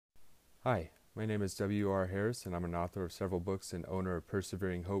Hi, my name is W.R. Harris, and I'm an author of several books and owner of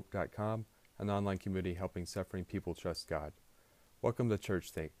PerseveringHope.com, an online community helping suffering people trust God. Welcome to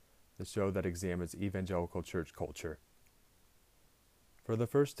Church Think, the show that examines evangelical church culture. For the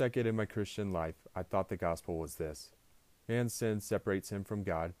first decade of my Christian life, I thought the gospel was this: man's sin separates him from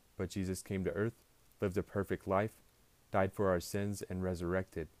God, but Jesus came to earth, lived a perfect life, died for our sins, and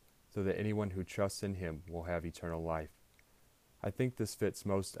resurrected, so that anyone who trusts in him will have eternal life. I think this fits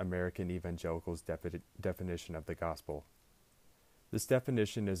most American evangelicals' definition of the gospel. This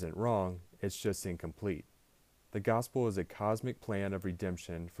definition isn't wrong, it's just incomplete. The gospel is a cosmic plan of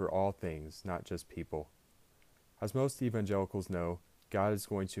redemption for all things, not just people. As most evangelicals know, God is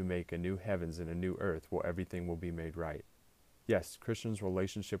going to make a new heavens and a new earth where everything will be made right. Yes, Christians'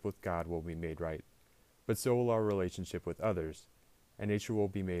 relationship with God will be made right, but so will our relationship with others, and nature will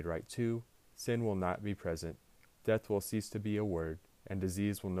be made right too, sin will not be present, death will cease to be a word, and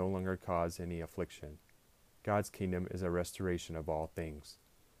disease will no longer cause any affliction. God's kingdom is a restoration of all things.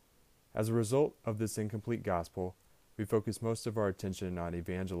 As a result of this incomplete gospel, we focus most of our attention on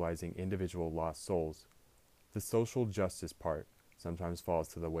evangelizing individual lost souls. The social justice part sometimes falls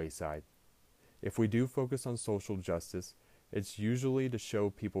to the wayside. If we do focus on social justice, it's usually to show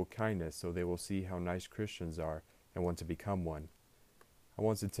people kindness so they will see how nice Christians are and want to become one. I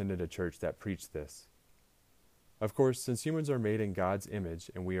once attended a church that preached this. Of course, since humans are made in God's image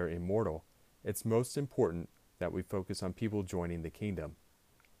and we are immortal, it's most important that we focus on people joining the kingdom.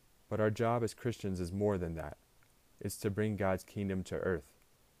 But our job as Christians is more than that. It's to bring God's kingdom to earth.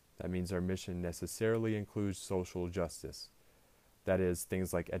 That means our mission necessarily includes social justice. That is,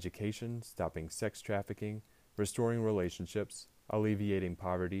 things like education, stopping sex trafficking, restoring relationships, alleviating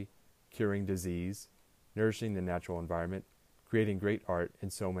poverty, curing disease, nourishing the natural environment, creating great art,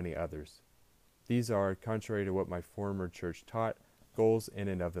 and so many others. These are, contrary to what my former church taught, goals in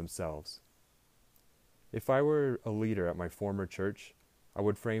and of themselves. If I were a leader at my former church, I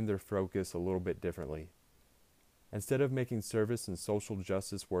would frame their focus a little bit differently. Instead of making service and social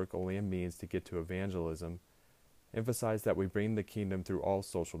justice work only a means to get to evangelism, emphasize that we bring the kingdom through all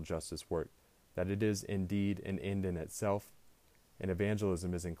social justice work, that it is indeed an end in itself, and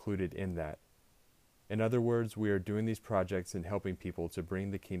evangelism is included in that. In other words, we are doing these projects and helping people to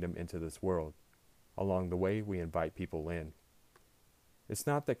bring the kingdom into this world. Along the way, we invite people in. It's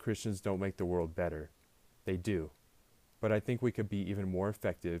not that Christians don't make the world better. They do. But I think we could be even more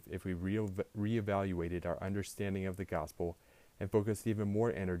effective if we reevaluated our understanding of the gospel and focused even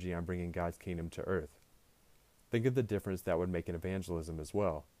more energy on bringing God's kingdom to earth. Think of the difference that would make in evangelism as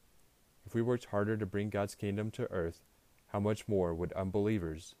well. If we worked harder to bring God's kingdom to earth, how much more would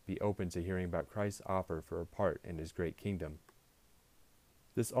unbelievers be open to hearing about Christ's offer for a part in his great kingdom?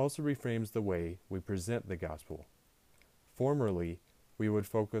 This also reframes the way we present the gospel. Formerly, we would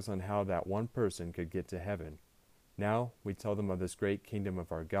focus on how that one person could get to heaven. Now, we tell them of this great kingdom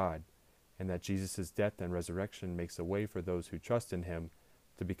of our God, and that Jesus' death and resurrection makes a way for those who trust in him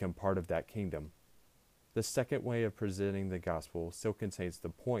to become part of that kingdom. The second way of presenting the gospel still contains the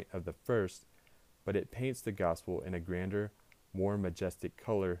point of the first, but it paints the gospel in a grander, more majestic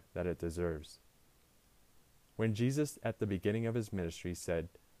color that it deserves. When Jesus, at the beginning of his ministry, said,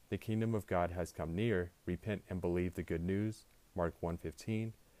 "The kingdom of God has come near, repent and believe the good news," Mark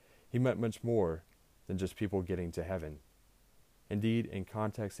 1:15, he meant much more than just people getting to heaven. Indeed, in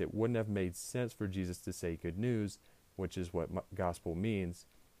context, it wouldn't have made sense for Jesus to say good news, which is what gospel means,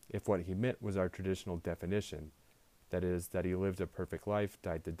 if what he meant was our traditional definition, that is, that he lived a perfect life,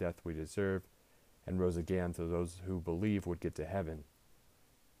 died the death we deserve, and rose again so those who believe would get to heaven.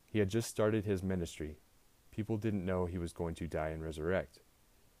 He had just started his ministry. People didn't know he was going to die and resurrect.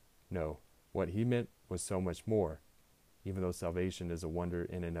 No, what he meant was so much more, even though salvation is a wonder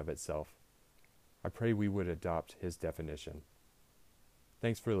in and of itself. I pray we would adopt his definition.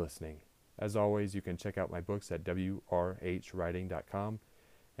 Thanks for listening. As always, you can check out my books at wrhwriting.com,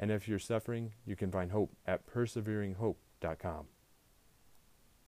 and if you're suffering, you can find hope at perseveringhope.com.